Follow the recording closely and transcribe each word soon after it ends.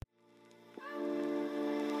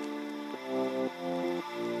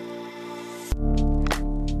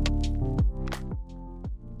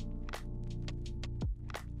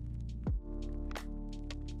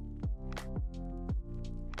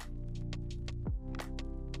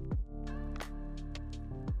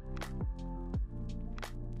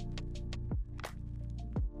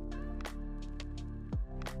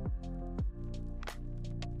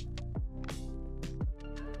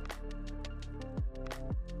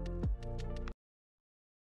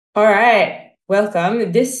All right,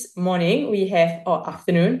 welcome. This morning we have, or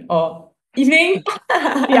afternoon, or evening.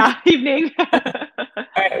 All Yeah, evening.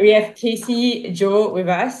 right, we have Kasey Joe with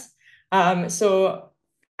us. So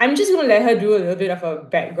I'm just going to let her do a little bit of a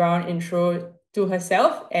background intro to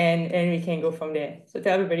herself, and we can go from there. So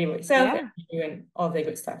tell everybody about yourself and Yeah. you and all the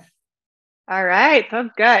good stuff. All right.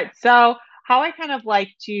 Sounds good. So, how I kind of like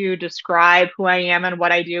to describe who I am and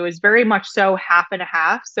what I do is very much so half and a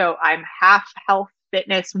half. So, I'm half health,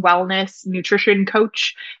 fitness, wellness, nutrition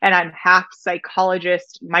coach, and I'm half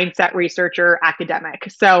psychologist, mindset researcher, academic.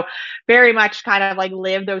 So, very much kind of like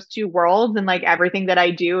live those two worlds. And like everything that I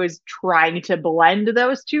do is trying to blend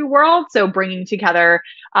those two worlds. So, bringing together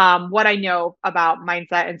what I know about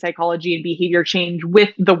mindset and psychology and behavior change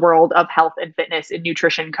with the world of health and fitness and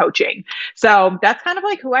nutrition coaching. So that's kind of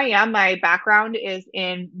like who I am. My background is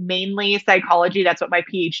in mainly psychology. That's what my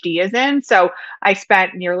PhD is in. So I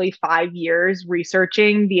spent nearly 5 years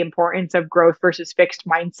researching the importance of growth versus fixed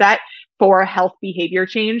mindset for health behavior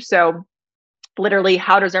change. So literally,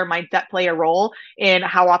 how does our mindset play a role in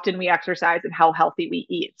how often we exercise and how healthy we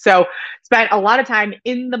eat? So spent a lot of time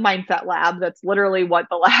in the mindset lab. That's literally what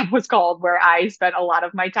the lab was called, where I spent a lot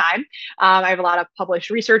of my time. I have a lot of published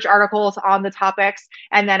research articles on the topics.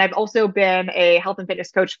 And then I've also been a health and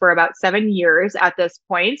fitness coach for about 7 years at this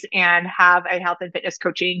point and have a health and fitness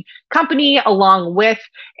coaching company along with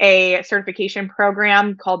a certification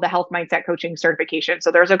program called the Health Mindset Coaching Certification. So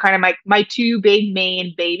those are kind of my two big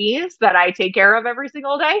main babies that I take care of every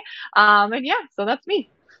single day. And yeah, so that's me.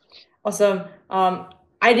 Awesome.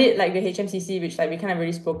 I did like the HMCC, which like we kind of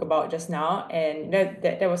really spoke about just now, and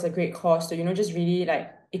that was a great course to just really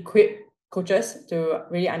like equip coaches to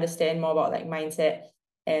really understand more about like mindset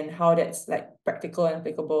and how that's like practical and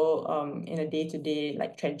applicable in a day-to-day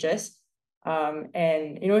like trenches.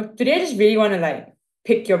 And today I just really want to like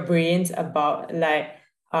pick your brains about like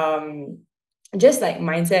um just like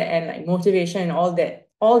mindset and like motivation and all that.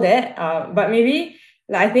 But maybe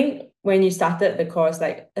like I think when you started the course,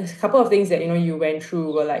 like a couple of things that you went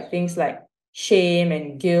through were like things like shame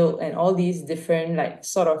and guilt and all these different like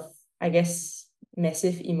sort of, I guess,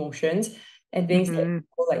 massive emotions and things that Mm-hmm.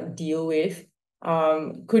 people like deal with.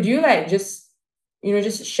 Could you like just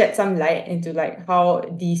shed some light into like how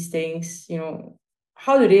these things,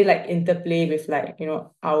 how do they like interplay with like,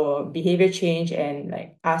 our behavior change and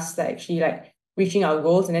like us like actually like reaching our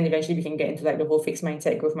goals, and then eventually we can get into like the whole fixed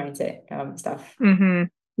mindset, growth mindset stuff. Mm-hmm.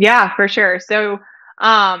 Yeah, for sure. So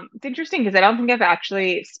it's interesting because I don't think I've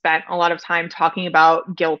actually spent a lot of time talking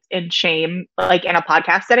about guilt and shame like in a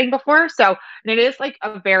podcast setting before. So, and it is like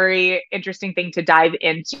a very interesting thing to dive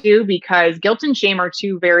into because guilt and shame are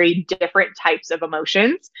two very different types of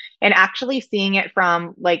emotions. And actually seeing it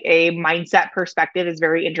from like a mindset perspective is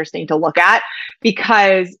very interesting to look at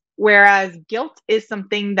because whereas guilt is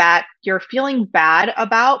something that you're feeling bad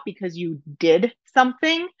about because you did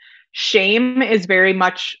something, shame is very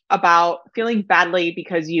much about feeling badly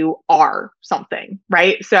because you are something,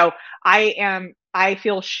 right? So I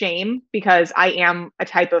feel shame because I am a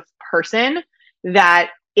type of person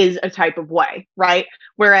that is a type of way, right?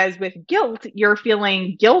 Whereas with guilt, you're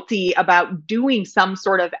feeling guilty about doing some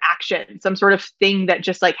sort of action, some sort of thing that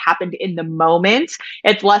just like happened in the moment.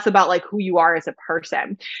 It's less about like who you are as a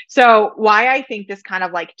person. So, why I think this kind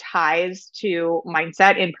of like ties to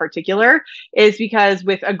mindset in particular is because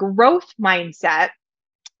with a growth mindset,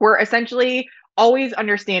 we're essentially always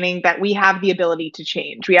understanding that we have the ability to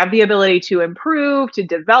change. We have the ability to improve, to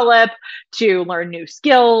develop, to learn new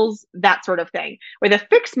skills, that sort of thing. With a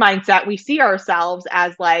fixed mindset, we see ourselves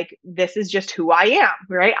as like, this is just who I am,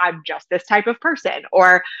 right? I'm just this type of person,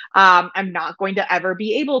 or I'm not going to ever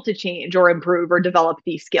be able to change or improve or develop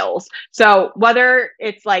these skills. So, whether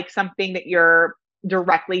it's like something that you're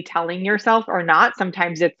directly telling yourself or not,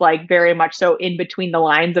 sometimes it's like very much so in between the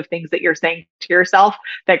lines of things that you're saying to yourself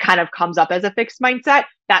that kind of comes up as a fixed mindset.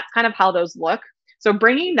 That's kind of how those look. So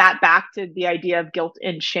bringing that back to the idea of guilt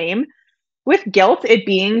and shame, with guilt, it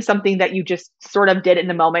being something that you just sort of did in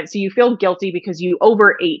the moment. So you feel guilty because you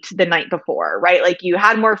overate the night before, right? Like you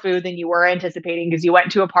had more food than you were anticipating because you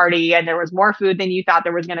went to a party and there was more food than you thought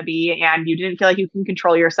there was going to be, and you didn't feel like you can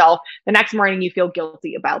control yourself. The next morning, you feel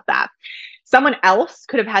guilty about that. Someone else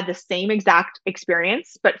could have had the same exact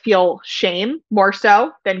experience, but feel shame more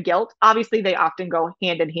so than guilt. Obviously, they often go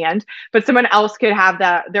hand in hand, but someone else could have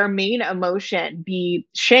their main emotion be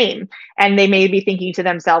shame. And they may be thinking to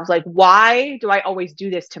themselves, like, why do I always do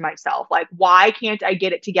this to myself? Like, why can't I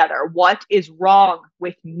get it together? What is wrong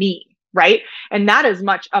with me? Right. And that is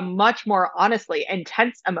a much more honestly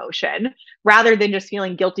intense emotion rather than just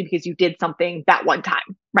feeling guilty because you did something that one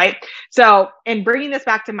time. Right. So, in bringing this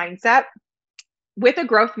back to mindset, with a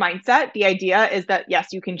growth mindset, the idea is that yes,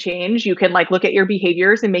 you can change. You can like look at your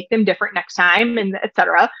behaviors and make them different next time, and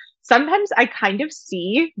etc. Sometimes I kind of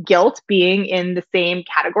see guilt being in the same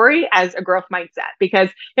category as a growth mindset, because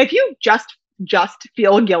if you just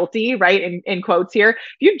feel guilty, right? In quotes here, if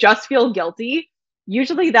you just feel guilty,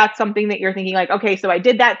 usually that's something that you're thinking like, okay, so I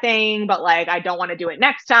did that thing, but like I don't want to do it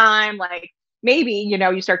next time. Like maybe,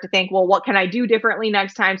 you start to think, well, what can I do differently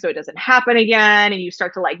next time so it doesn't happen again? And you can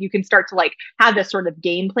start to like have this sort of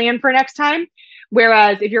game plan for next time.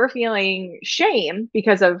 Whereas if you're feeling shame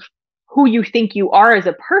because of who you think you are as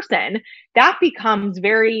a person, that becomes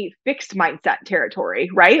very fixed mindset territory,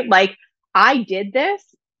 right? Like I did this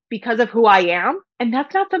because of who I am, and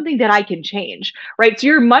that's not something that I can change, right? So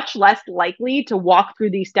you're much less likely to walk through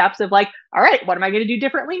these steps of like, all right, what am I going to do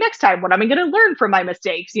differently next time? What am I going to learn from my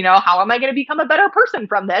mistakes? How am I going to become a better person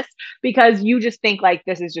from this? Because you just think like,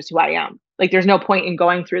 this is just who I am. Like there's no point in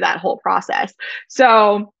going through that whole process.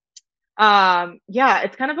 So yeah,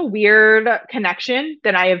 it's kind of a weird connection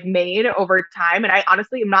that I have made over time, and I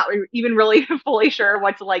honestly am not even really fully sure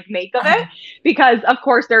what to like make of it, because of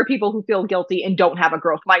course there are people who feel guilty and don't have a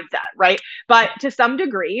growth mindset, right? But to some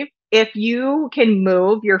degree, if you can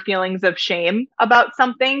move your feelings of shame about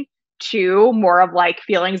something to more of like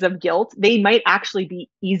feelings of guilt, they might actually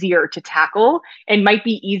be easier to tackle and might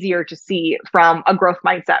be easier to see from a growth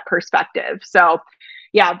mindset perspective. So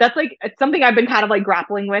yeah, that's like, it's something I've been kind of like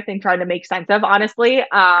grappling with and trying to make sense of, honestly,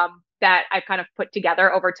 that I've kind of put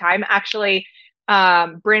together over time. Actually,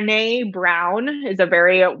 Brene Brown is a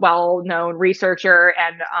very well-known researcher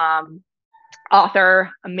and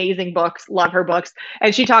author, amazing books, love her books.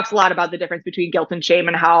 And she talks a lot about the difference between guilt and shame,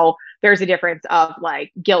 and how there's a difference of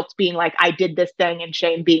like guilt being like, I did this thing, and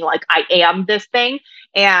shame being like, I am this thing.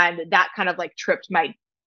 And that kind of like tripped my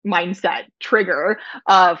mindset trigger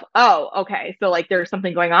of, oh, okay, so like there's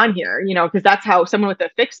something going on here, because that's how someone with a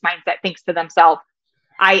fixed mindset thinks to themselves,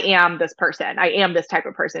 I am this person, I am this type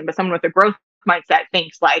of person. But someone with a growth mindset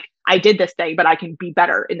thinks like, I did this thing, but I can be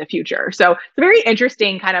better in the future. So it's a very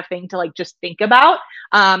interesting kind of thing to like just think about.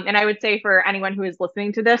 And I would say for anyone who is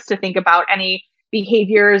listening to this to think about any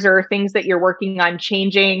behaviors or things that you're working on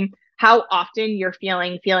changing, how often you're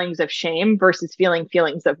feeling feelings of shame versus feeling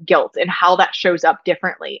feelings of guilt, and how that shows up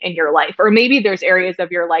differently in your life. Or maybe there's areas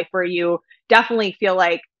of your life where you definitely feel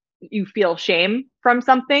like you feel shame from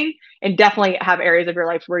something, and definitely have areas of your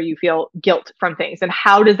life where you feel guilt from things. And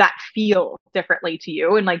how does that feel differently to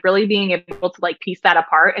you? And like really being able to like piece that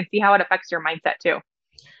apart and see how it affects your mindset too.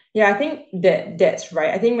 Yeah, I think that's right.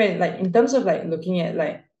 I think when like in terms of like looking at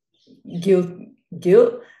like guilt,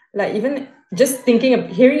 guilt, like even just thinking of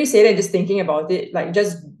hearing you say that, just thinking about it, like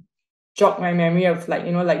just jog my memory of like,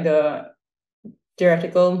 like the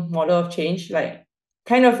theoretical model of change, like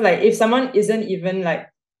kind of like if someone isn't even like,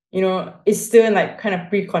 is still in like kind of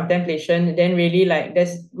pre-contemplation, then really like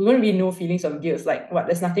there's going to be no feelings of guilt. Like what,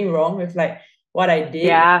 there's nothing wrong with like what I did.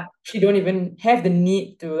 Yeah. She don't even have the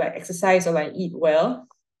need to like exercise or like eat well.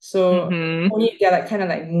 So Mm-hmm. only if they're like kind of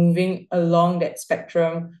like moving along that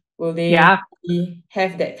spectrum will they Yeah. really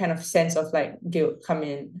have that kind of sense of like guilt come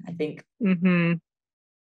in, I think. Mm-hmm.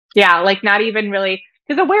 Yeah, like not even really,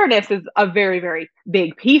 because awareness is a very, very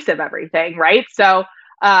big piece of everything, right? So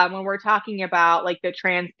when we're talking about like the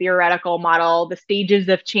trans theoretical model, the stages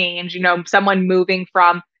of change, someone moving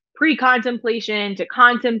from pre-contemplation to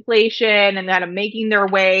contemplation and kind of making their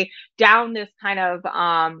way down this kind of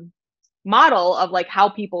model of like how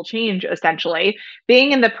people change, essentially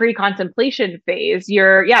being in the pre-contemplation phase,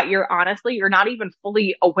 you're not even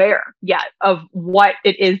fully aware yet of what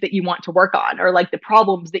it is that you want to work on, or like the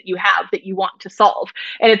problems that you have that you want to solve.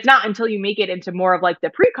 And it's not until you make it into more of like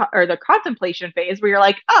the or the contemplation phase where you're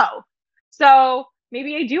like, oh, so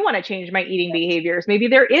maybe I do want to change my eating behaviors. Maybe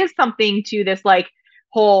there is something to this like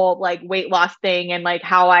whole like weight loss thing, and like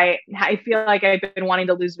how I feel like I've been wanting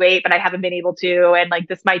to lose weight but I haven't been able to, and like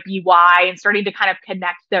this might be why, and starting to kind of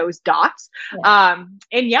connect those dots. Yeah.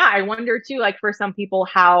 And yeah, I wonder too, like for some people,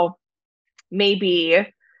 how maybe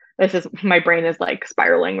this is, my brain is like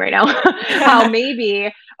spiraling right now, how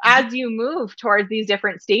maybe as you move towards these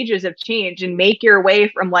different stages of change and make your way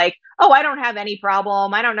from like, oh, I don't have any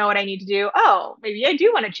problem, I don't know what I need to do, oh, maybe I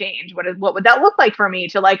do want to change, what would that look like for me,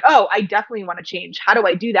 to like, oh, I definitely want to change, how do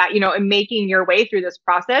I do that, and making your way through this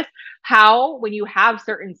process. How, when you have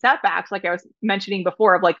certain setbacks, like I was mentioning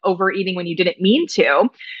before, of like overeating when you didn't mean to,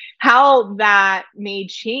 how that may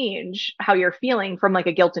change how you're feeling from like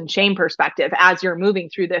a guilt and shame perspective as you're moving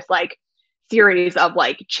through this like series of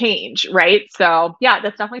like change, right? So yeah,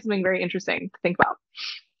 that's definitely something very interesting to think about.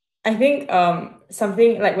 I think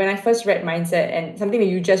something like when I first read mindset, and something that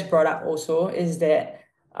you just brought up also, is that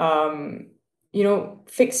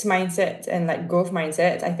fixed mindsets and like growth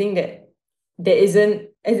mindsets, I think that there isn't,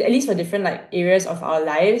 at least for different like areas of our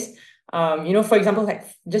lives. For example, like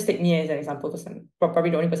just take me as an example, because I'm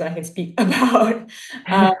probably the only person I can speak about.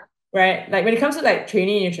 Uh, right? Like when it comes to like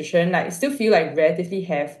training and nutrition, like I still feel like relatively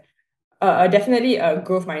have definitely a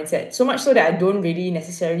growth mindset. So much so that I don't really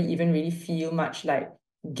necessarily even really feel much like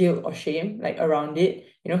guilt or shame like around it,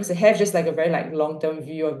 because I have just like a very like long-term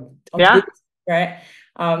view of this, Yeah. right?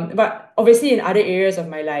 But obviously in other areas of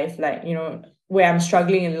my life, like, where I'm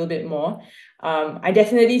struggling a little bit more, I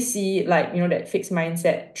definitely see like, that fixed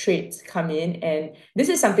mindset traits come in. And this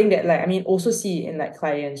is something that like, I mean, also see in like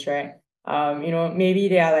clients, right? Maybe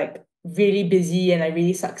they are like really busy and like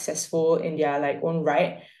really successful in their like own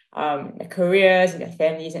right, their careers and their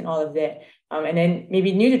families and all of that. And then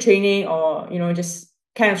maybe new to training, or, just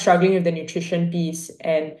kind of struggling with the nutrition piece,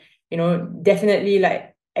 and, definitely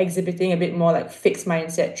like exhibiting a bit more like fixed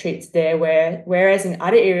mindset traits there, whereas in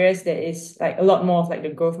other areas there is like a lot more of like the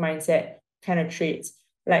growth mindset kind of traits.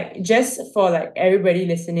 Like just for like everybody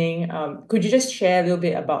listening, could you just share a little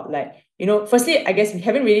bit about like, firstly, I guess we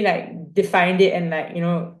haven't really like defined it and like,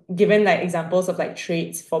 given like examples of like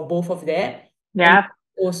traits for both of that. And Yeah.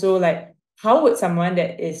 also like how would someone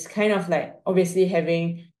that is kind of like obviously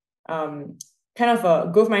having um kind of a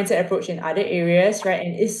growth mindset approach in other areas, right,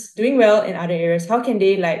 and is doing well in other areas, how can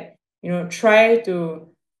they like, try to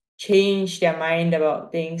change their mind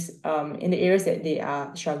about things in the areas that they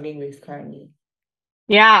are struggling with currently?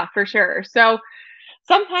 Yeah, for sure. So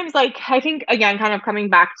sometimes, like, I think again, kind of coming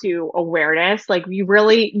back to awareness, like you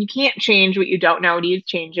can't change what you don't know needs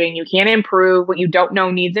changing. You can't improve what you don't know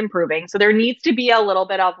needs improving. So there needs to be a little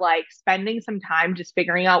bit of like spending some time just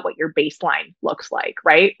figuring out what your baseline looks like,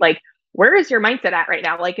 right? Like, where is your mindset at right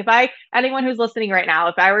now? Like, anyone who's listening right now,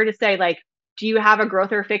 if I were to say, like, do you have a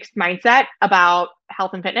growth or fixed mindset about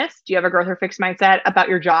health and fitness? Do you have a growth or fixed mindset about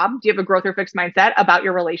your job? Do you have a growth or fixed mindset about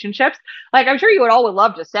your relationships? Like, I'm sure you would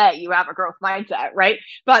love to say you have a growth mindset, right?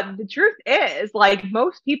 But the truth is, like,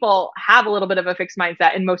 most people have a little bit of a fixed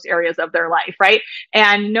mindset in most areas of their life, right?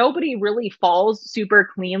 And nobody really falls super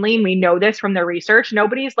cleanly. And we know this from the research.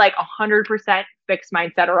 Nobody's like 100% fixed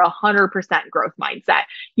mindset or 100% growth mindset.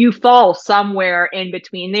 You fall somewhere in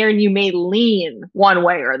between there, and you may lean one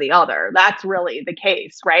way or the other. That's really the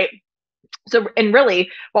case, right? So, and really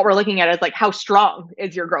what we're looking at is like, how strong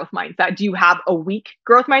is your growth mindset? Do you have a weak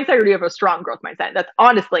growth mindset, or do you have a strong growth mindset? That's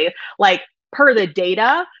honestly, like, per the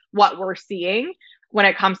data, what we're seeing when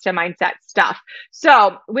it comes to mindset stuff.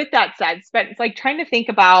 So with that said, it's like trying to think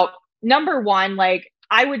about, number one, like,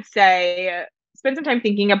 I would say spend some time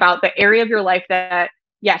thinking about the area of your life that,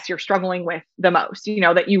 yes, you're struggling with the most,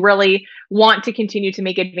 that you really want to continue to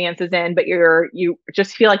make advances in, but you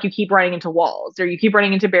just feel like you keep running into walls, or you keep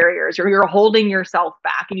running into barriers, or you're holding yourself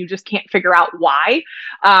back and you just can't figure out why.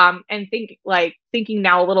 And thinking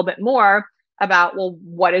now a little bit more about, well,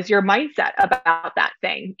 what is your mindset about that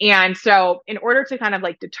thing? And so in order to kind of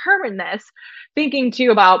like determine this, thinking too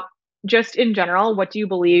about, just in general, what do you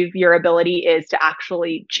believe your ability is to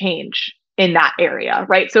actually change in that area,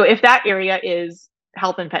 right? So if that area is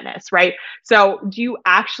health and fitness, right? So do you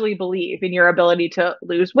actually believe in your ability to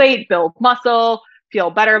lose weight, build muscle, feel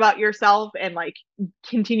better about yourself, and like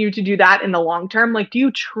continue to do that in the long term? Like, do you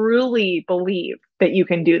truly believe that you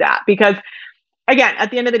can do that? Because again, at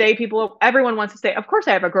the end of the day, everyone wants to say, of course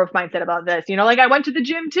I have a growth mindset about this, like I went to the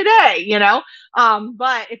gym today,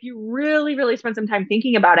 but if you really, really spend some time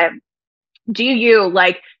thinking about it, do you,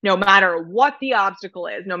 like, no matter what the obstacle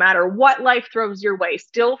is, no matter what life throws your way,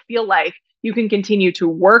 still feel like you can continue to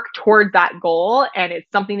work toward that goal, and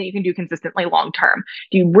it's something that you can do consistently long term?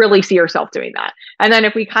 Do you really see yourself doing that? And then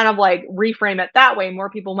if we kind of like reframe it that way, more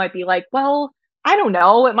people might be like, well, I don't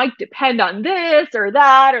know, it might depend on this or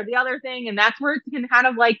that or the other thing. And that's where it can kind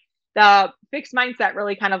of like, the fixed mindset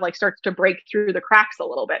really kind of like starts to break through the cracks a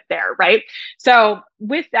little bit there, right? So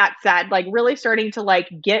with that said, like really starting to like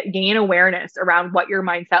gain awareness around what your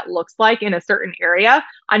mindset looks like in a certain area.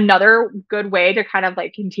 Another good way to kind of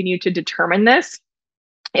like continue to determine this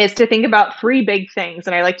is to think about three big things.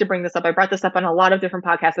 And I like to bring this up. I brought this up on a lot of different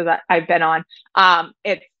podcasts that I've been on.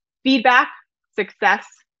 It's feedback, success,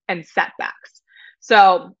 and setbacks.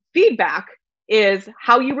 So feedback is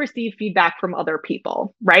how you receive feedback from other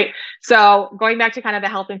people, right? So going back to kind of the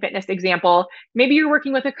health and fitness example, maybe you're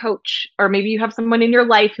working with a coach, or maybe you have someone in your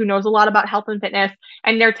life who knows a lot about health and fitness,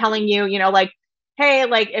 and they're telling you, like, hey,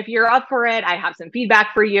 like, if you're up for it, I have some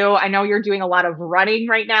feedback for you. I know you're doing a lot of running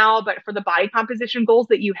right now, but for the body composition goals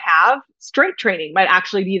that you have, strength training might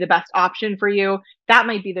actually be the best option for you. That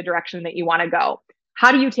might be the direction that you want to go.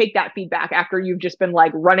 how do you take that feedback after you've just been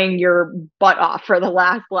like running your butt off for the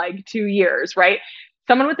last like 2 years, right?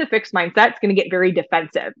 Someone with a fixed mindset is going to get very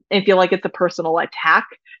defensive and feel like it's a personal attack.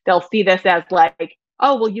 They'll see this as like,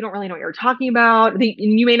 oh, well, you don't really know what you're talking about.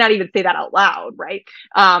 You may not even say that out loud, right?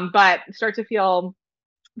 But start to feel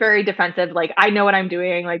very defensive, like, I know what I'm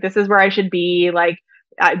doing, like, this is where I should be, like,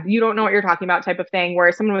 you don't know what you're talking about type of thing.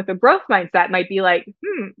 Whereas someone with a growth mindset might be like,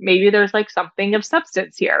 maybe there's like something of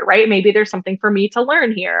substance here, right? Maybe there's something for me to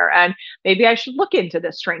learn here. And maybe I should look into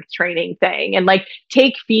the strength training thing, and like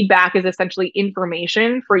take feedback as essentially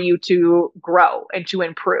information for you to grow and to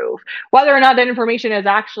improve. Whether or not that information is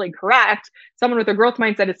actually correct, someone with a growth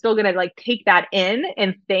mindset is still going to like take that in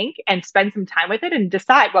and think and spend some time with it and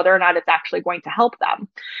decide whether or not it's actually going to help them.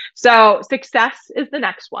 So success is the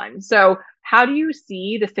next one. So how do you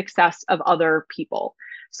see the success of other people?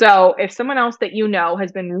 So if someone else that you know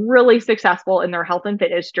has been really successful in their health and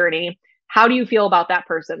fitness journey, how do you feel about that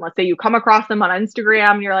person? Let's say you come across them on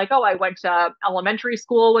Instagram and you're like, oh, I went to elementary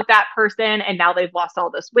school with that person and now they've lost all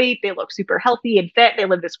this weight. They look super healthy and fit. They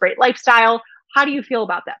live this great lifestyle. How do you feel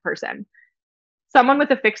about that person? Someone with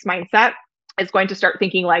a fixed mindset is going to start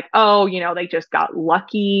thinking like, oh, they just got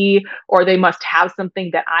lucky, or they must have something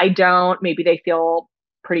that I don't. Maybe they feel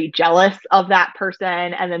pretty jealous of that person.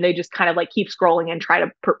 And then they just kind of like keep scrolling and try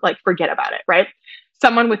to like forget about it, right?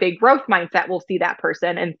 Someone with a growth mindset will see that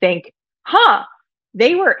person and think,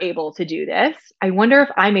 they were able to do this. I wonder if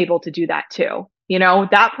I'm able to do that too.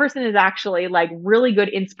 That person is actually like really good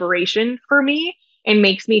inspiration for me and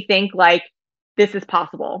makes me think like, this is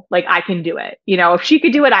possible. Like, I can do it. If she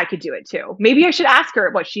could do it, I could do it too. Maybe I should ask her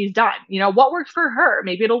what she's done. What worked for her?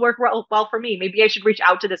 Maybe it'll work well for me. Maybe I should reach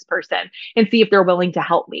out to this person and see if they're willing to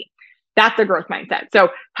help me. That's a growth mindset. So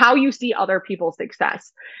how you see other people's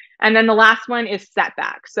success. And then the last one is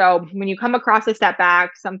setback. So when you come across a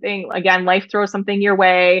setback, something, again, life throws something your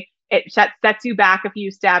way, it sets you back a few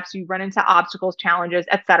steps, you run into obstacles, challenges,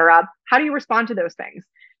 etc. How do you respond to those things?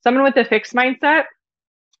 Someone with a fixed mindset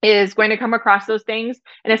is going to come across those things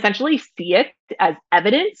and essentially see it as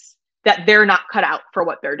evidence that they're not cut out for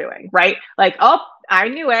what they're doing, right? Like, oh, I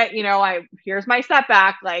knew it. Here's my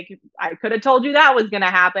setback. Like, I could have told you that was going to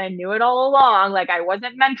happen. Knew it all along. Like, I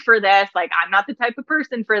wasn't meant for this. Like, I'm not the type of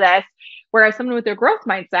person for this. Whereas someone with their growth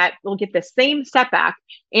mindset will get the same setback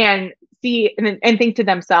and see and think to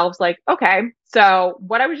themselves like, okay, so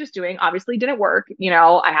what I was just doing obviously didn't work.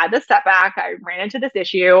 I had this setback. I ran into this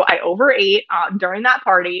issue. I overate during that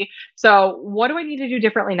party. So what do I need to do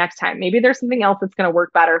differently next time? Maybe there's something else that's going to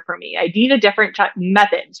work better for me. I need a different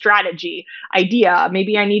method, strategy, idea.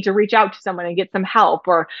 Maybe I need to reach out to someone and get some help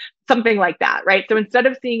or something like that, right? So instead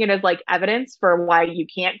of seeing it as like evidence for why you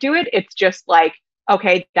can't do it, it's just like,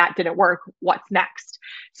 okay, that didn't work. What's next?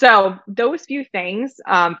 So those few things,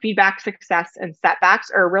 feedback, success, and setbacks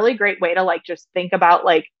are a really great way to like just think about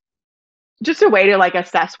like just a way to like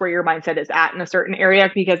assess where your mindset is at in a certain area.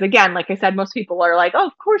 Because again, like I said, most people are like, oh,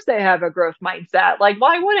 of course they have a growth mindset. Like,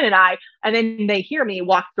 why wouldn't I? And then they hear me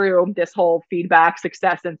walk through this whole feedback,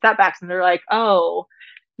 success, and setbacks, and they're like, oh,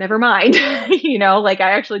 never mind. Like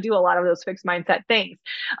I actually do a lot of those fixed mindset things.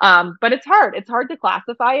 But it's hard. It's hard to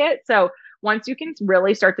classify it. So once you can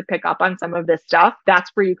really start to pick up on some of this stuff, that's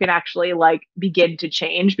where you can actually like begin to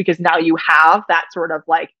change, because now you have that sort of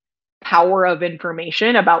like power of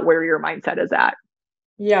information about where your mindset is at.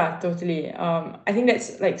 Yeah, totally. I think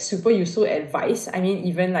that's like super useful advice. I mean,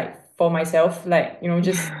 even like for myself, like,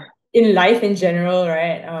 just in life in general,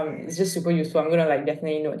 right? It's just super useful. I'm gonna like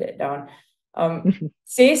definitely note that down.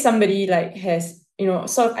 Say somebody like has,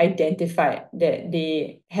 sort of identified that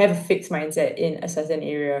they have a fixed mindset in a certain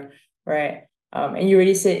area, right? And you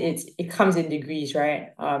already said it comes in degrees, right?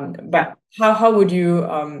 Yeah. But how would you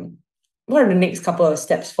what are the next couple of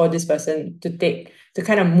steps for this person to take to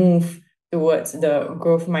kind of move towards the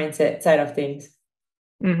growth mindset side of things?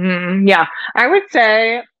 Yeah. I would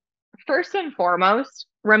say, first and foremost,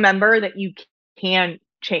 remember that you can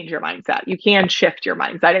change your mindset. You can shift your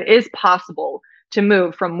mindset. It is possible to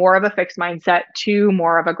move from more of a fixed mindset to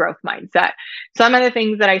more of a growth mindset. Some of the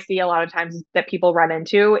things that I see a lot of times that people run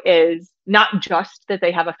into is not just that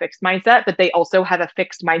they have a fixed mindset, but they also have a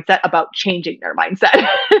fixed mindset about changing their mindset.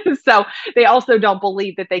 So they also don't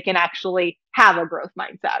believe that they can actually have a growth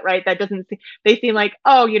mindset, right? That doesn't, they seem like,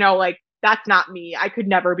 oh, like, that's not me. I could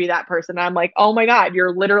never be that person. And I'm like, oh my God,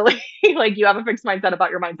 you're literally like, you have a fixed mindset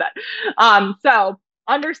about your mindset. So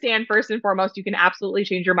understand, first and foremost, you can absolutely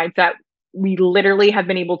change your mindset. We literally have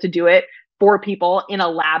been able to do it for people in a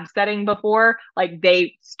lab setting before. Like,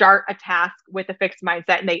 they start a task with a fixed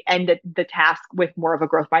mindset and they end the task with more of a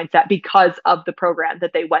growth mindset because of the program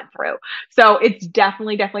that they went through. So it's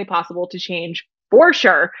definitely possible to change For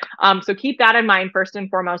sure. So keep that in mind first and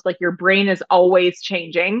foremost. Like your brain is always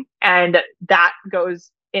changing, and that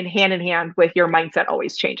goes in hand with your mindset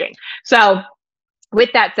always changing. So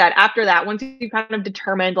with that said, after that, once you kind of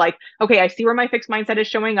determined, like, okay, I see where my fixed mindset is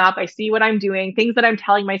showing up, I see what I'm doing, things that I'm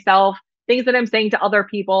telling myself, things that I'm saying to other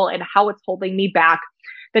people, and how it's holding me back.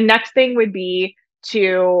 The next thing would be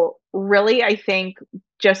to really, I think,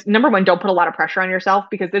 just number one, don't put a lot of pressure on yourself,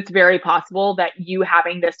 because it's very possible that you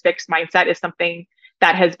having this fixed mindset is something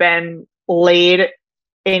that has been laid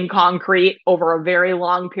in concrete over a very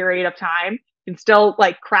long period of time. You can still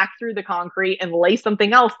like crack through the concrete and lay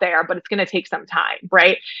something else there, but it's going to take some time,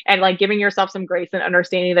 right? And like giving yourself some grace and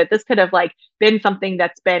understanding that this could have like been something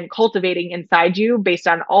that's been cultivating inside you based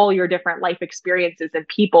on all your different life experiences and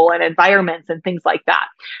people and environments and things like that.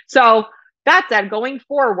 So that said, going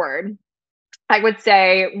forward, I would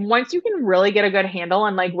say once you can really get a good handle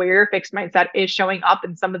on like where your fixed mindset is showing up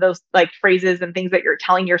in some of those like phrases and things that you're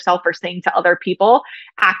telling yourself or saying to other people,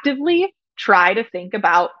 actively try to think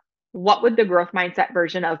about what would the growth mindset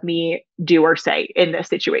version of me do or say in this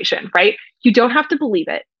situation, right? You don't have to believe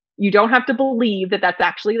it. You don't have to believe that that's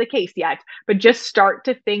actually the case yet, but just start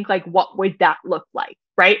to think like, what would that look like?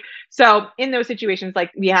 Right. So in those situations,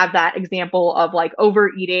 like we have that example of like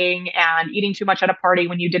overeating and eating too much at a party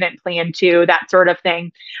when you didn't plan to, that sort of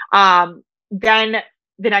thing. Then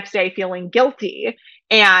the next day feeling guilty.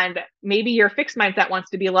 And maybe your fixed mindset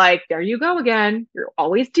wants to be like, there you go again. You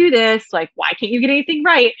always do this. Like, why can't you get anything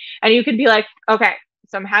right? And you could be like, okay,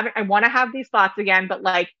 so I want to have these thoughts again, but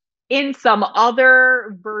like in some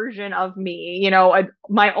other version of me,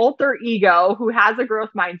 my alter ego who has a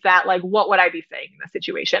growth mindset, like what would I be saying in this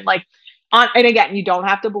situation? Like, and again, you don't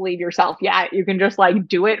have to believe yourself yet. You can just like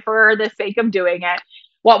do it for the sake of doing it.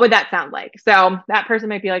 What would that sound like? So that person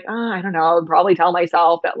might be like, oh, I don't know, I'd probably tell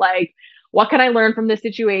myself that like, what can I learn from this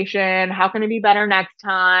situation? How can I be better next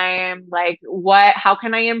time? Like how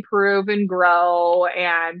can I improve and grow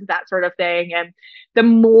and that sort of thing. And the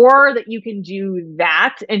more that you can do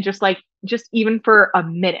that and just even for a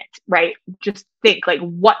minute, right? Just think like,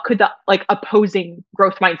 what could the like opposing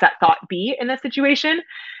growth mindset thought be in this situation?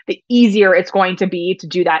 The easier it's going to be to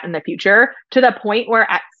do that in the future, to the point where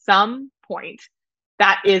at some point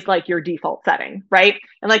that is like your default setting, right?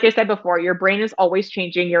 And like I said before, your brain is always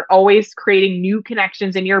changing. You're always creating new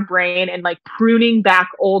connections in your brain and like pruning back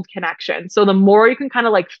old connections. So the more you can kind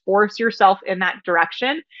of like force yourself in that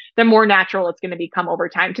direction, the more natural it's going to become over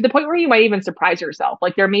time, to the point where you might even surprise yourself.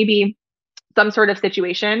 Like there may be some sort of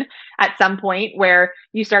situation at some point where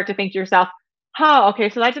you start to think to yourself, oh, okay,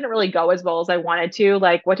 so that didn't really go as well as I wanted to.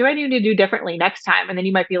 Like, what do I need to do differently next time? And then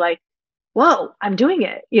you might be like, whoa, I'm doing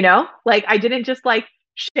it, like I didn't just like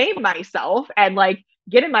shame myself and like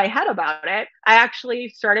get in my head about it. I actually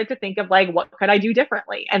started to think of like, what could I do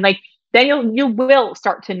differently? And like, then you will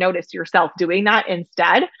start to notice yourself doing that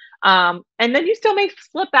instead. And then you still may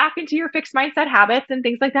slip back into your fixed mindset habits and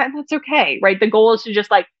things like that. And that's okay, right? The goal is to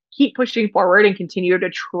just like keep pushing forward and continue to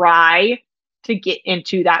try to get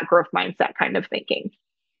into that growth mindset kind of thinking.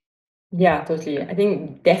 Yeah, totally. I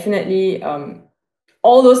think definitely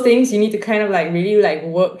all those things you need to kind of like really like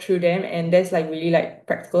work through them, and there's like really like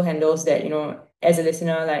practical handles that as a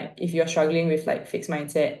listener, like if you're struggling with like fixed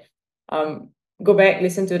mindset, um go back,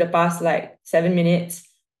 listen to the past like 7 minutes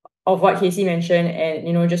of what Kasey mentioned,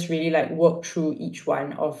 and just really like work through each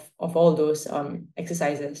one of all those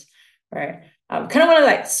exercises, right? Kind of want to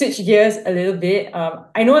like switch gears a little bit.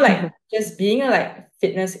 I know like just being a like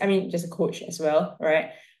fitness, I mean just a coach as well, right?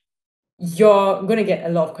 You're gonna get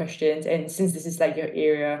a lot of questions, and since this is like your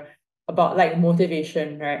area about like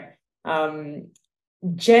motivation, right?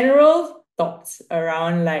 General thoughts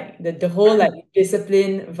around like the whole like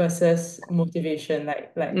discipline versus motivation,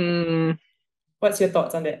 like what's your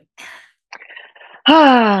thoughts on that?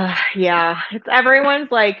 Yeah, it's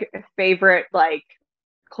everyone's like favorite like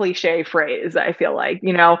cliche phrase. I feel like,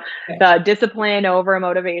 Yeah. the discipline over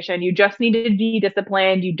motivation. You just need to be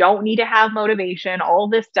disciplined. You don't need to have motivation, all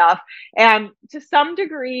this stuff. And to some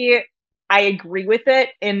degree, I agree with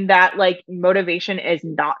it in that like motivation is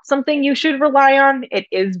not something you should rely on. It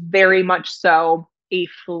is very much so a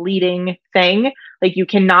fleeting thing. Like you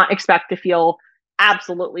cannot expect to feel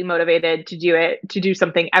absolutely motivated to do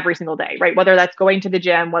something every single day, right? Whether that's going to the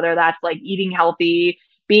gym, whether that's like eating healthy,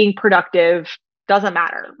 being productive, doesn't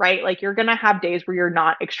matter, right? Like you're going to have days where you're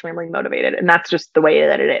not extremely motivated, and that's just the way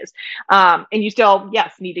that it is. And you still,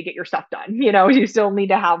 yes, need to get your stuff done. You still need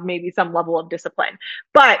to have maybe some level of discipline.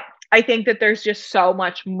 But I think that there's just so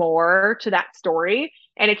much more to that story.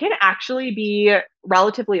 And it can actually be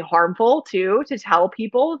relatively harmful too, to tell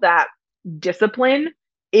people that discipline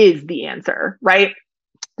is the answer, right?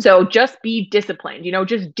 So just be disciplined,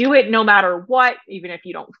 just do it no matter what, even if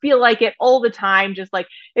you don't feel like it all the time. Just like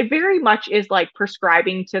it very much is like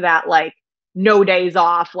prescribing to that, like, no days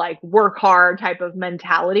off, like work hard type of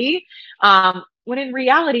mentality. When in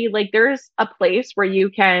reality, like there's a place where you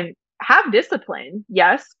can have discipline,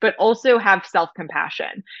 yes, but also have self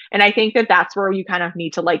compassion. And I think that that's where you kind of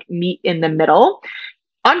need to like meet in the middle.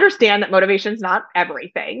 Understand that motivation is not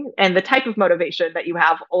everything, and the type of motivation that you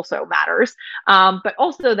have also matters. But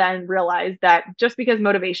also then realize that just because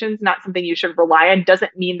motivation is not something you should rely on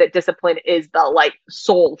doesn't mean that discipline is the like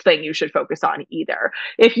sole thing you should focus on either.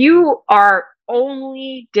 If you are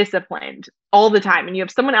only disciplined all the time and you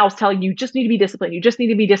have someone else telling you just need to be disciplined, you just need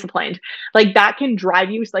to be disciplined, like that can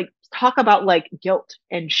drive you, like, talk about like guilt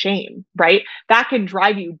and shame, right? That can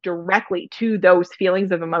drive you directly to those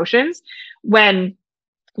feelings of emotions when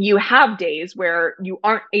you have days where you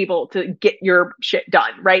aren't able to get your shit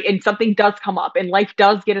done, right? And something does come up and life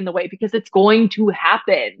does get in the way, because it's going to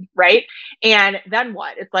happen, right? And then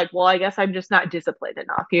what? It's like, well, I guess I'm just not disciplined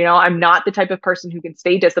enough. I'm not the type of person who can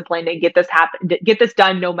stay disciplined and get this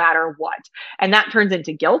done no matter what. And that turns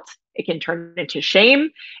into guilt. It can turn into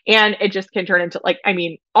shame, and it just can turn into, like, I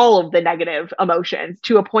mean, all of the negative emotions,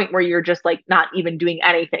 to a point where you're just like not even doing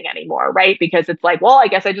anything anymore, right? Because it's like, well, I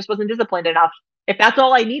guess I just wasn't disciplined enough. If that's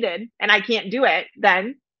all I needed and I can't do it,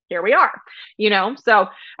 then here we are. So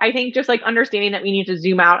I think just like understanding that we need to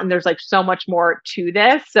zoom out, and there's like so much more to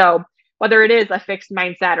this. So whether it is a fixed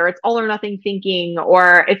mindset, or it's all or nothing thinking,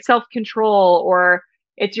 or it's self-control, or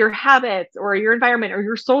it's your habits or your environment or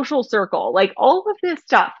your social circle, like all of this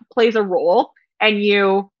stuff plays a role and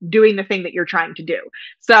you doing the thing that you're trying to do.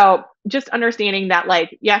 So just understanding that,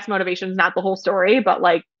 like, yes, motivation is not the whole story, but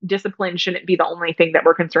like discipline shouldn't be the only thing that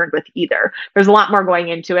we're concerned with either. There's a lot more going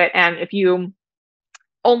into it. And if you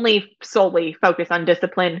only solely focus on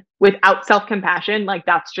discipline without self-compassion, like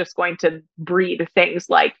that's just going to breed things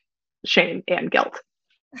like shame and guilt.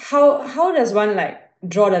 How does one like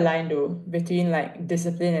draw the line though between like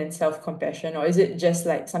discipline and self-compassion, or is it just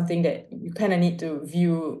like something that you kind of need to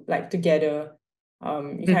view like together?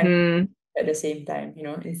 You kind of Mm-hmm. at the same time,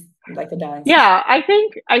 it's like a dance. Yeah, I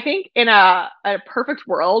think in a perfect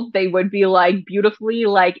world they would be like beautifully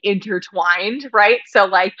like intertwined, right? So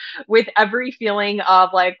like with every feeling of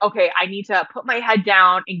like, okay, I need to put my head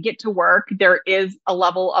down and get to work, there is a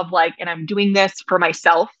level of like, and I'm doing this for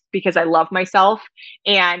myself because I love myself,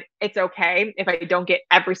 and it's okay if I don't get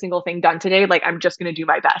every single thing done today, like I'm just going to do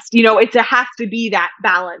my best. It has to be that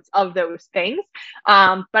balance of those things.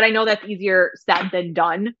 But I know that's easier said than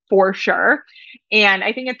done for sure. And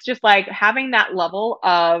I think it's just like having that level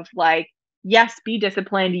of like, yes, be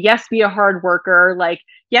disciplined. Yes, be a hard worker. Like,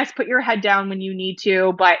 yes, put your head down when you need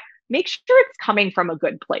to, but make sure it's coming from a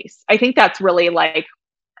good place. I think that's really like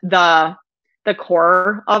the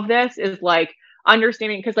core of this, is like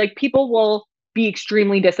understanding, because like people will be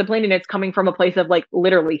extremely disciplined and it's coming from a place of like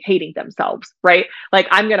literally hating themselves, right? Like,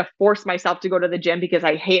 I'm going to force myself to go to the gym because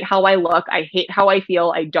I hate how I look, I hate how I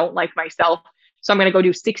feel, I don't like myself, so I'm going to go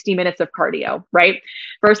do 60 minutes of cardio, right?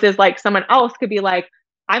 Versus like someone else could be like,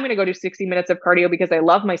 I'm going to go do 60 minutes of cardio because I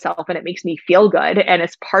love myself and it makes me feel good and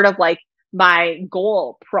it's part of like my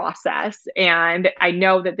goal process, and I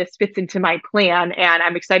know that this fits into my plan and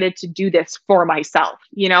I'm excited to do this for myself.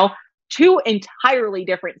 Two entirely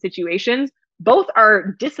different situations. Both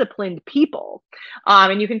are disciplined people,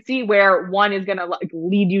 and you can see where one is going to like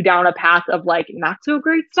lead you down a path of like not so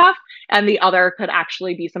great stuff, and the other could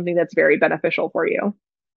actually be something that's very beneficial for you.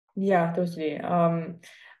 Yeah, totally.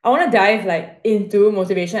 I want to dive like into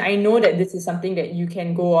motivation. I know that this is something that you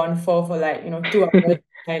can go on for like 2 hours.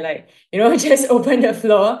 I like just open the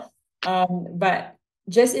floor. But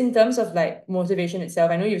just in terms of like motivation itself,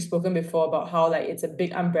 I know you've spoken before about how like it's a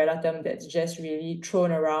big umbrella term that's just really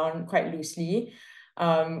thrown around quite loosely.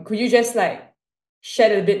 Could you just like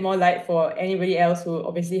shed a bit more light for anybody else who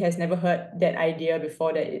obviously has never heard that idea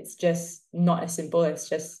before, that it's just not as simple as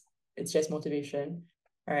just motivation?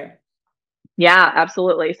 All right. Yeah,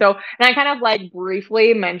 absolutely. So, and I kind of like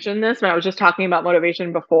briefly mentioned this when I was just talking about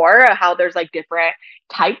motivation before, how there's like different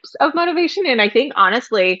types of motivation. And I think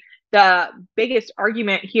honestly, the biggest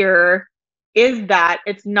argument here is that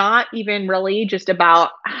it's not even really just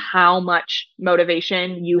about how much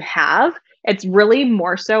motivation you have. It's really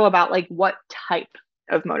more so about like what type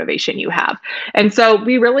of motivation you have. And so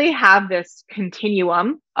we really have this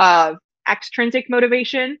continuum of extrinsic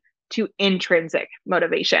motivation to intrinsic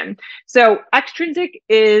motivation. So extrinsic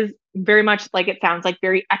is very much like it sounds, like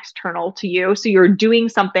very external to you. So you're doing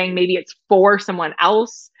something, maybe it's for someone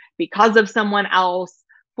else, because of someone else,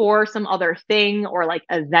 for some other thing or like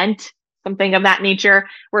event. something of that nature.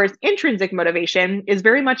 Whereas intrinsic motivation is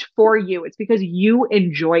very much for you. It's because you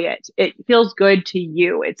enjoy it. It feels good to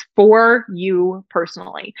you. It's for you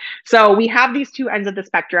personally. So we have these two ends of the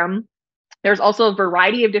spectrum. There's also a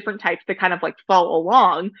variety of different types that kind of like fall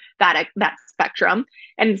along that spectrum.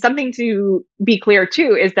 And something to be clear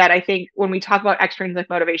too is that I think when we talk about extrinsic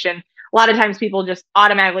motivation, a lot of times people just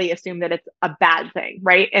automatically assume that it's a bad thing,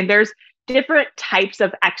 right? And there's different types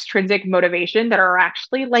of extrinsic motivation that are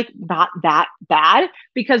actually like not that bad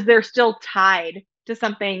because they're still tied to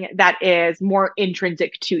something that is more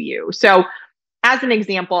intrinsic to you. So as an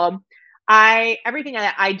example, everything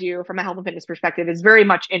that I do from a health and fitness perspective is very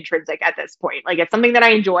much intrinsic at this point. Like it's something that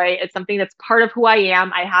I enjoy. It's something that's part of who I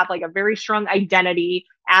am. I have like a very strong identity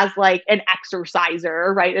as like an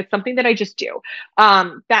exerciser, right? It's something that I just do.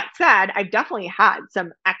 That said, I've definitely had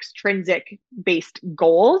some extrinsic based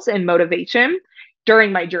goals and motivation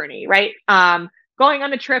during my journey, right? Going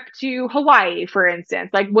on a trip to Hawaii, for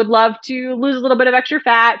instance, like would love to lose a little bit of extra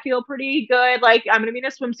fat, feel pretty good. Like I'm going to be in a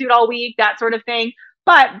swimsuit all week, that sort of thing.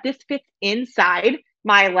 But this fits inside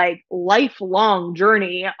my like lifelong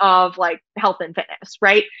journey of like health and fitness,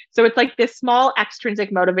 right? So it's like this small extrinsic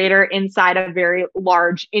motivator inside a very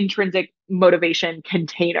large intrinsic motivation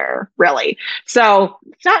container, really. So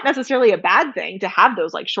it's not necessarily a bad thing to have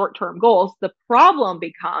those like short-term goals. The problem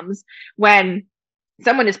becomes when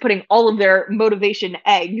someone is putting all of their motivation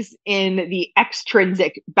eggs in the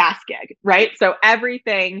extrinsic basket, right? So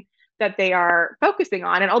everything that they are focusing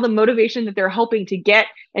on and all the motivation that they're hoping to get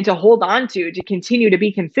and to hold on to continue to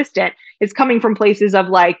be consistent is coming from places of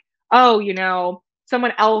like, oh,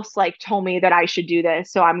 someone else like told me that I should do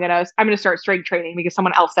this. So I'm going to start strength training because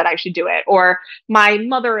someone else said I should do it. Or my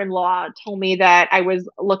mother-in-law told me that I was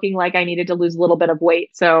looking like I needed to lose a little bit of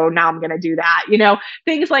weight. So now I'm going to do that,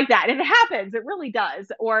 things like that. And it happens. It really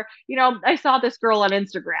does. Or, I saw this girl on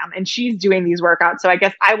Instagram and she's doing these workouts. So I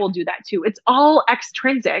guess I will do that too. It's all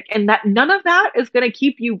extrinsic and that none of that is going to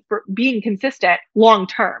keep you being consistent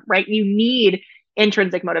long-term, right? You need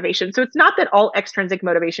intrinsic motivation. So it's not that all extrinsic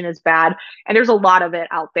motivation is bad, and there's a lot of it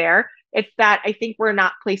out there. It's that I think we're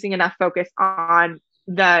not placing enough focus on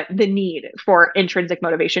the need for intrinsic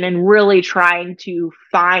motivation and really trying to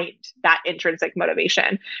find that intrinsic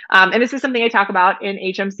motivation. And this is something I talk about in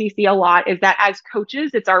HMCC a lot, is that as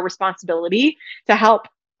coaches, it's our responsibility to help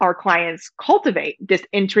our clients cultivate this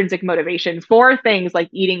intrinsic motivation for things like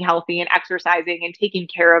eating healthy and exercising and taking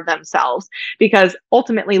care of themselves, because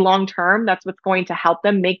ultimately long term, that's what's going to help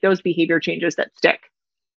them make those behavior changes that stick.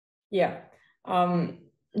 Yeah.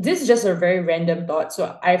 This is just a very random thought,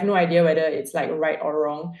 so I have no idea whether it's like right or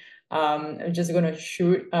wrong. I'm just gonna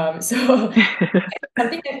shoot. So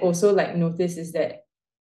something I've also like noticed is that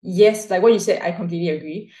yes, like what you said, I completely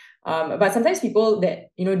agree. But sometimes people that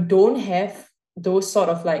don't have those sort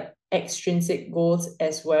of like extrinsic goals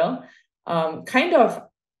as well,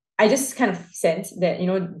 I just kind of sense that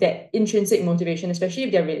that intrinsic motivation, especially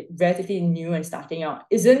if they're relatively new and starting out,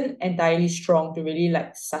 isn't entirely strong to really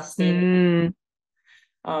like sustain.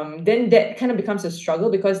 Then that kind of becomes a struggle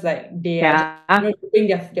because like they are just, putting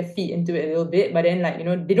their feet into it a little bit, but then like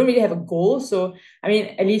they don't really have a goal. So I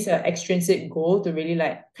mean, at least an extrinsic goal to really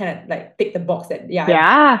like kind of like tick the box that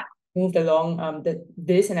I've moved along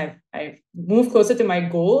this and I've moved closer to my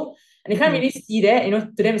goal. And they can't really see that,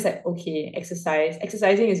 to them it's like, okay,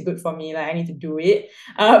 exercising is good for me, like I need to do it.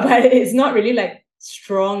 But it's not really like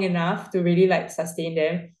strong enough to really like sustain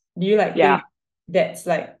them. Do you like think that's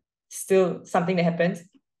like still something that happens?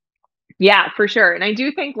 Yeah, for sure. And I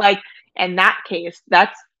do think like in that case,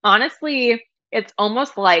 that's honestly, it's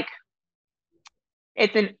almost like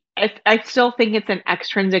I still think it's an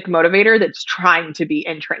extrinsic motivator that's trying to be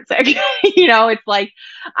intrinsic. It's like,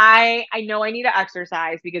 I know I need to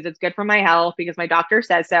exercise because it's good for my health, because my doctor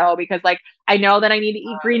says so, because like, I know that I need to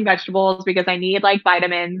eat green vegetables because I need like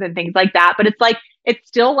vitamins and things like that. But it's like, it's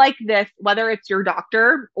still like this, whether it's your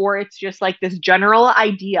doctor or it's just like this general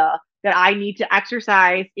idea that I need to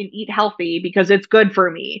exercise and eat healthy because it's good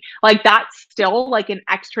for me. Like that's still like an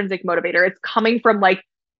extrinsic motivator. It's coming from like,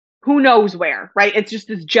 who knows where, right? It's just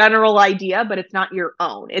this general idea, but it's not your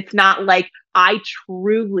own. It's not like I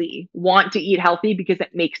truly want to eat healthy because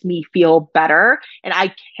it makes me feel better. And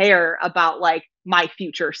I care about like my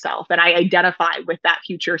future self and I identify with that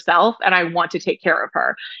future self and I want to take care of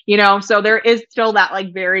her, So there is still that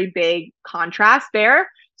like very big contrast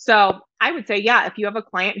there. So I would say, yeah, if you have a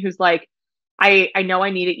client who's like, I know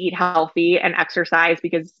I need to eat healthy and exercise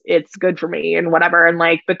because it's good for me and whatever. And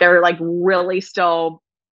like, but they're like really still,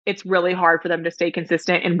 it's really hard for them to stay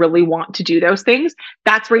consistent and really want to do those things.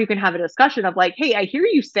 That's where you can have a discussion of like, hey, I hear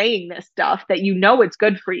you saying this stuff that it's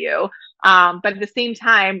good for you. But at the same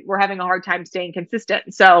time, we're having a hard time staying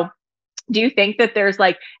consistent. So do you think that there's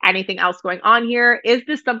like anything else going on here? Is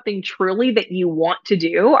this something truly that you want to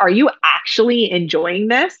do? Are you actually enjoying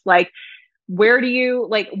this? Like, where do you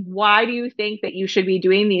like, why do you think that you should be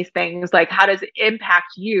doing these things? Like, how does it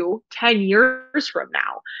impact you 10 years from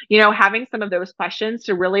now? Having some of those questions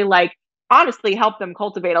to really like honestly help them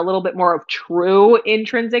cultivate a little bit more of true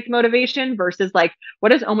intrinsic motivation versus like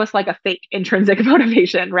what is almost like a fake intrinsic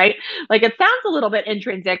motivation, right? Like it sounds a little bit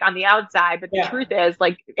intrinsic on the outside, but the truth is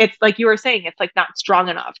like, it's like you were saying, it's like not strong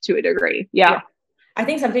enough to a degree. Yeah. I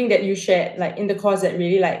think something that you shared like in the course that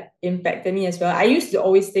really like impacted me as well. I used to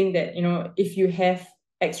always think that, if you have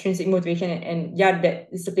extrinsic motivation and that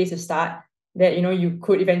is the place to start, that, you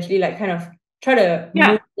could eventually like kind of try to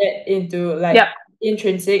move that into like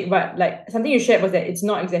intrinsic, but like something you shared was that it's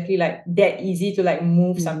not exactly like that easy to like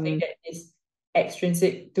move something that is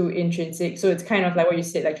extrinsic to intrinsic. So it's kind of like what you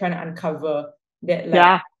said, like trying to uncover that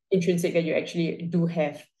like intrinsic that you actually do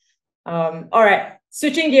have. All right,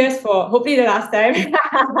 switching gears for hopefully the last time.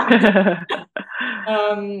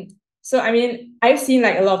 So I mean, I've seen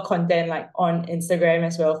like a lot of content like on Instagram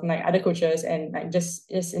as well from like other coaches and like just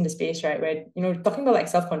in the space, right? Where talking about like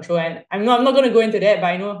self-control, and I'm not going to go into that, but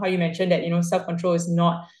I know how you mentioned that self-control is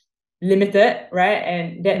not limited, right?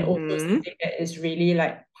 And that also is something that is really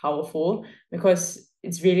like powerful because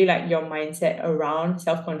it's really like your mindset around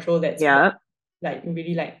self-control that's like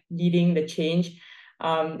really like leading the change.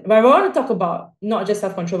 But I want to talk about not just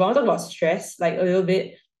self-control, but I want to talk about stress like a little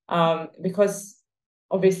bit, because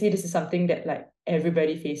obviously this is something that like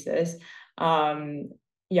everybody faces. And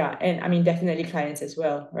I mean definitely clients as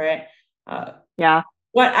well, right?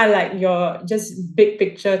 What are like your just big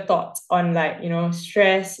picture thoughts on like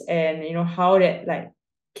stress and how that like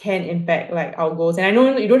can impact like our goals? And I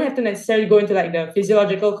know you don't have to necessarily go into like the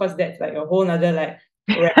physiological because that's like a whole nother like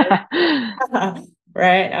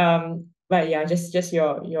right? But yeah, just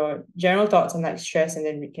your general thoughts on like stress, and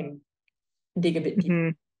then we can dig a bit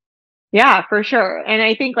deeper. Yeah, for sure. And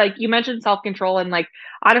I think like you mentioned self-control and like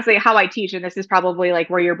honestly how I teach, and this is probably like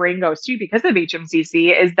where your brain goes to because of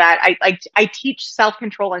HMCC, is that I teach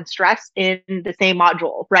self-control and stress in the same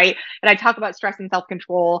module, right? And I talk about stress and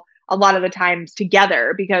self-control a lot of the times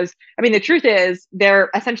together because I mean the truth is they're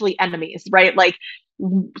essentially enemies, right? Like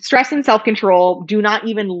stress and self-control do not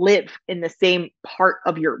even live in the same part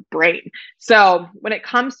of your brain. So when it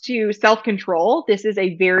comes to self-control, this is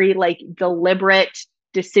a very like deliberate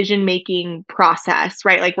decision-making process,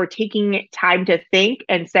 right? Like we're taking time to think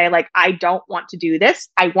and say like, I don't want to do this.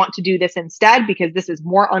 I want to do this instead because this is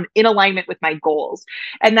more in alignment with my goals.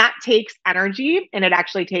 And that takes energy, and it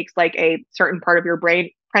actually takes like a certain part of your brain,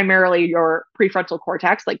 primarily your prefrontal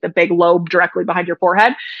cortex, like the big lobe directly behind your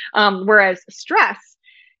forehead. Whereas stress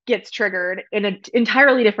gets triggered in an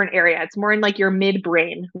entirely different area. It's more in like your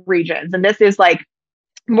midbrain regions. And this is like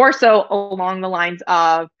more so along the lines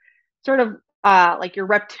of sort of like your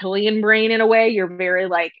reptilian brain in a way, your very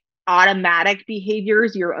like automatic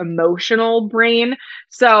behaviors, your emotional brain.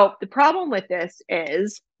 So the problem with this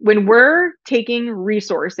is when we're taking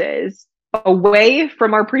resources away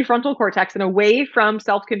from our prefrontal cortex and away from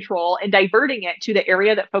self-control and diverting it to the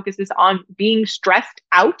area that focuses on being stressed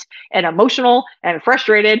out and emotional and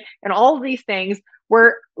frustrated and all of these things,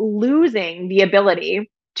 we're losing the ability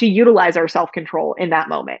to utilize our self-control in that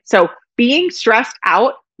moment. So being stressed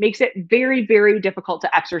out makes it very, very difficult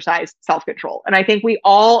to exercise self-control. And I think we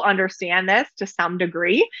all understand this to some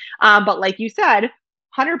degree. But like you said,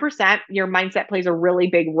 100% your mindset plays a really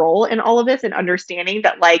big role in all of this, and understanding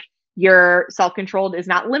that like your self-control is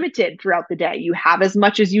not limited throughout the day. You have as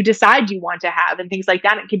much as you decide you want to have and things like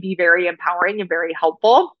that. It can be very empowering and very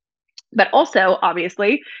helpful. But also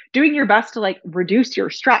obviously doing your best to like reduce your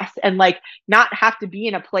stress and like not have to be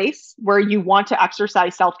in a place where you want to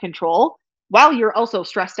exercise self-control while you're also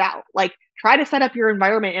stressed out. Like try to set up your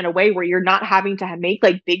environment in a way where you're not having to make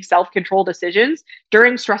like big self-control decisions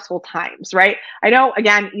during stressful times, right? I know,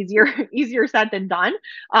 again, easier said than done.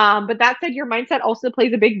 But that said, your mindset also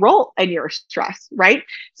plays a big role in your stress, right?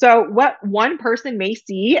 So what one person may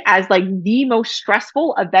see as like the most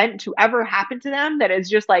stressful event to ever happen to them that is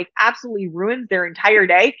just like absolutely ruins their entire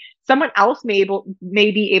day, someone else may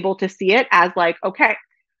be able to see it as like, okay,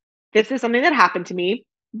 this is something that happened to me.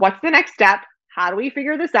 What's the next step? How do we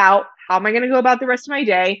figure this out? How am I going to go about the rest of my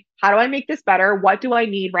day? How do I make this better? What do I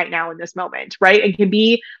need right now in this moment? Right. And can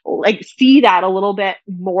be like, see that a little bit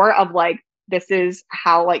more of like, this is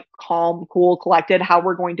how like calm, cool, collected, how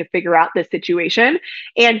we're going to figure out this situation,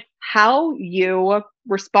 and how you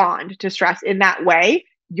respond to stress in that way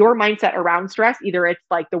your mindset around stress, either it's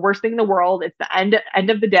like the worst thing in the world, it's the end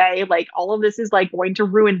of the day, like all of this is like going to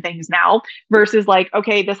ruin things now, versus like,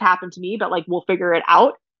 okay, this happened to me, but like we'll figure it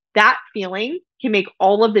out. That feeling can make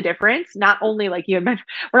all of the difference. Not only like you mentioned,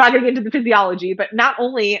 we're not going to get into the physiology, but not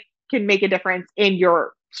only can make a difference in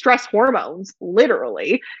your stress hormones,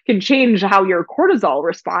 literally can change how your cortisol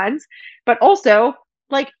responds, but also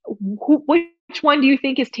like which one do you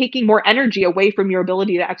think is taking more energy away from your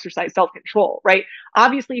ability to exercise self-control, right?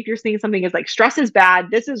 Obviously, if you're seeing something as like stress is bad,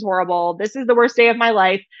 this is horrible, this is the worst day of my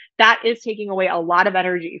life, that is taking away a lot of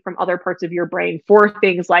energy from other parts of your brain for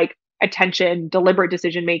things like attention, deliberate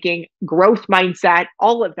decision making, growth mindset,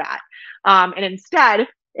 all of that. And instead,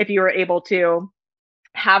 if you were able to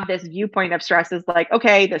have this viewpoint of stress is like,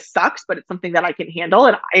 okay, this sucks, but it's something that I can handle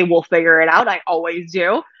and I will figure it out. I always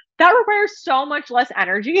do. That requires so much less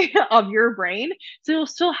energy of your brain. So you'll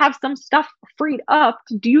still have some stuff freed up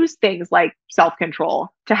to do things like self-control,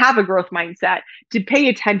 to have a growth mindset, to pay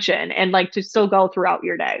attention, and like to still go throughout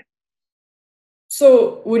your day.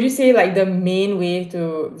 So would you say like the main way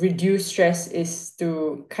to reduce stress is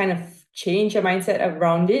to kind of change your mindset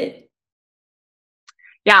around it?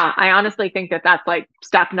 Yeah, I honestly think that that's like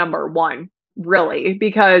step number one, really,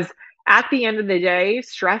 because at the end of the day,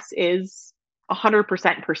 stress is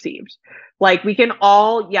 100% perceived. Like we can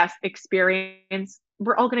all, yes,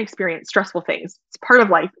 we're all going to experience stressful things. It's part of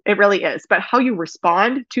life. It really is. But how you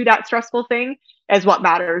respond to that stressful thing is what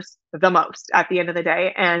matters the most at the end of the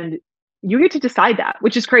day. And you get to decide that,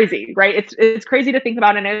 which is crazy, right? It's crazy to think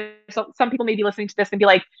about. And some people may be listening to this and be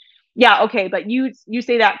like, yeah, okay, but you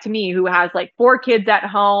say that to me who has like 4 kids at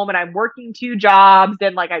home and I'm working 2 jobs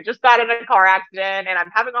and like I just got in a car accident and I'm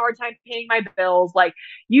having a hard time paying my bills. Like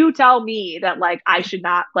you tell me that like I should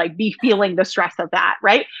not like be feeling the stress of that,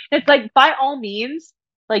 right? It's like by all means,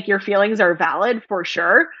 like your feelings are valid for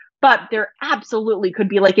sure, but there absolutely could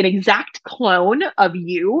be like an exact clone of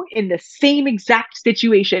you in the same exact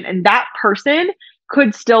situation, and that person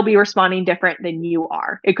could still be responding different than you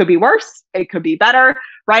are. It could be worse, it could be better,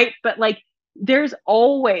 right? But like there's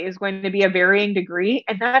always going to be a varying degree,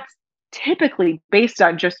 and that's typically based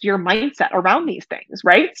on just your mindset around these things,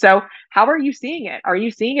 right? So how are you seeing it? Are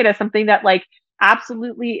you seeing it as something that like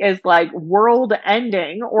absolutely is like world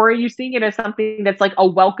ending, or are you seeing it as something that's like a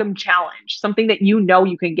welcome challenge, something that you know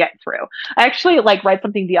you can get through? I actually like read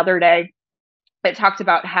something the other day that talked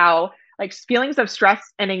about how like feelings of stress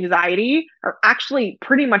and anxiety are actually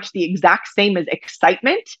pretty much the exact same as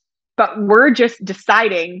excitement, but we're just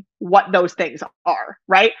deciding what those things are,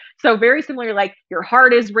 right? So very similar, like your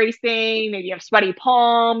heart is racing, maybe you have sweaty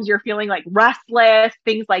palms, you're feeling like restless,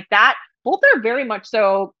 things like that. Both are very much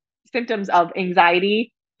so symptoms of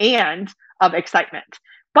anxiety and of excitement.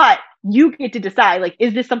 But you get to decide, like,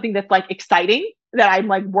 is this something that's like exciting that I'm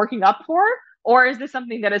like working up for? Or is this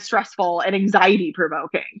something that is stressful and anxiety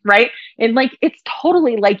provoking, right? And like, it's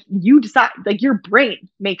totally like you decide, like your brain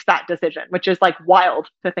makes that decision, which is like wild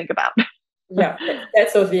to think about. Yeah,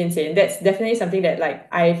 that's totally insane. That's definitely something that like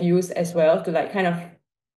I've used as well to like kind of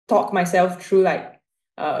talk myself through like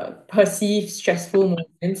perceived stressful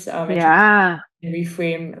moments and try Yeah. and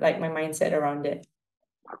reframe like my mindset around it.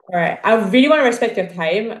 All right. I really want to respect your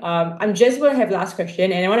time. I'm just going to have last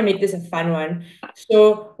question and I want to make this a fun one.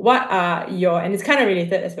 So what are and it's kind of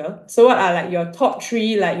related as well. So what are like your top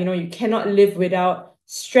 3, like, you cannot live without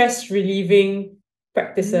stress relieving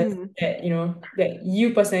practices Mm. that, that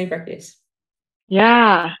you personally practice?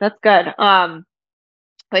 Yeah, that's good.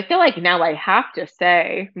 I feel like now I have to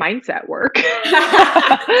say mindset work.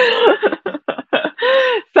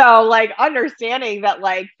 So like understanding that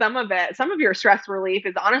like some of your stress relief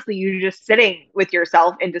is honestly you just sitting with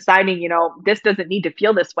yourself and deciding, this doesn't need to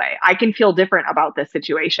feel this way. I can feel different about this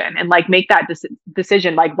situation, and like make that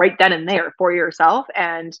decision like right then and there for yourself,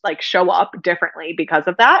 and like show up differently because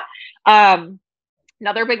of that.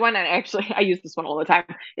 Another big one, and actually I use this one all the time,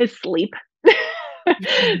 is sleep.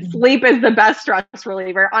 Sleep is the best stress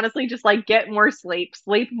reliever. Honestly, just like get more sleep,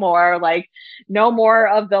 sleep more, like no more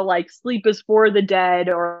of the like sleep is for the dead,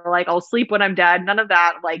 or like I'll sleep when I'm dead. None of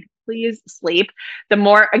that. Like, please sleep. The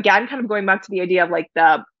more, again, kind of going back to the idea of like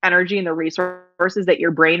the energy and the resources that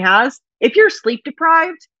your brain has. If you're sleep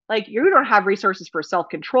deprived, like you don't have resources for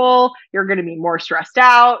self-control, you're going to be more stressed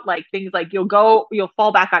out, like things like you'll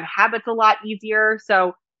fall back on habits a lot easier.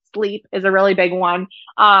 So sleep is a really big one.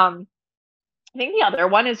 I think the other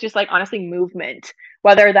one is just like honestly movement,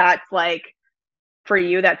 whether that's like for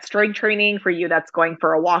you, that's strength training, for you, that's going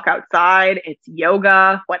for a walk outside, it's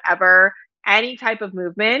yoga, whatever. any type of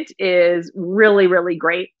movement is really, really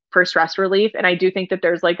great for stress relief. And I do think that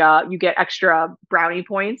there's you get extra brownie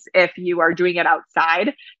points if you are doing it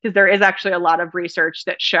outside, because there is actually a lot of research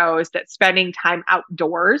that shows that spending time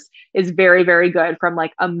outdoors is very, very good from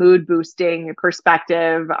like a mood boosting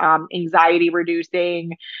perspective, anxiety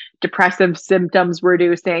reducing, depressive symptoms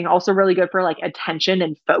reducing, also really good for like attention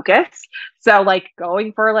and focus. So like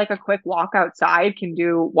going for like a quick walk outside can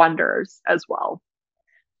do wonders as well.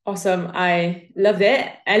 Awesome. I love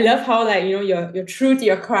that. I love how like, you're true to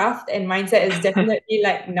your craft and mindset is definitely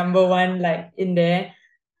like number one, like in there.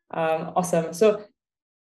 Awesome. So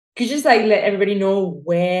could you just like let everybody know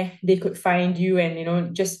where they could find you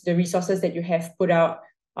and, just the resources that you have put out,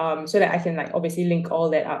 so that I can like obviously link all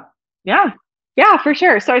that up. Yeah. Yeah, for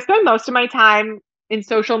sure. So I spend most of my time in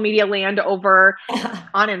social media land over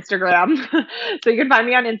on Instagram. So you can find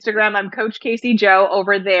me on Instagram. I'm Coach Kasey Joe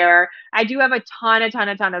over there. I do have a ton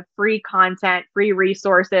of free content, free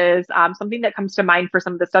resources. Something that comes to mind for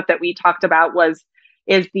some of the stuff that we talked about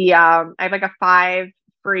is I have like a 5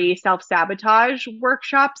 free self-sabotage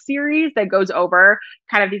workshop series that goes over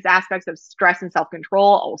kind of these aspects of stress and self-control,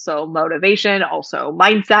 also motivation, also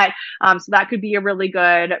mindset. So that could be a really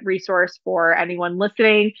good resource for anyone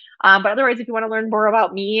listening. But otherwise, if you want to learn more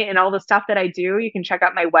about me and all the stuff that I do, you can check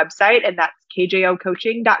out my website, and that's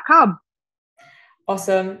kjocoaching.com.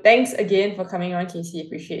 Awesome. Thanks again for coming on, Kasey.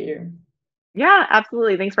 Appreciate you. Yeah,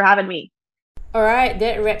 absolutely. Thanks for having me. All right,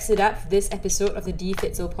 that wraps it up for this episode of the D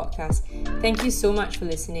Fitzo podcast. Thank you so much for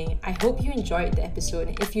listening. I hope you enjoyed the episode,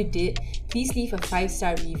 and if you did, please leave a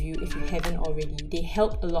 5-star review if you haven't already. They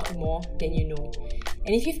help a lot more than you know.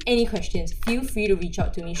 And if you have any questions, feel free to reach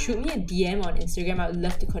out to me. Shoot me a DM on Instagram. I would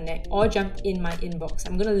love to connect, or jump in my inbox.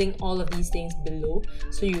 I'm going to link all of these things below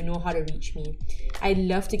so you know how to reach me. I'd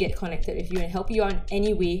love to get connected with you and help you out in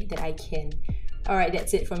any way that I can. All right,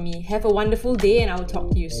 that's it from me. Have a wonderful day, and I will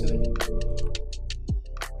talk to you soon.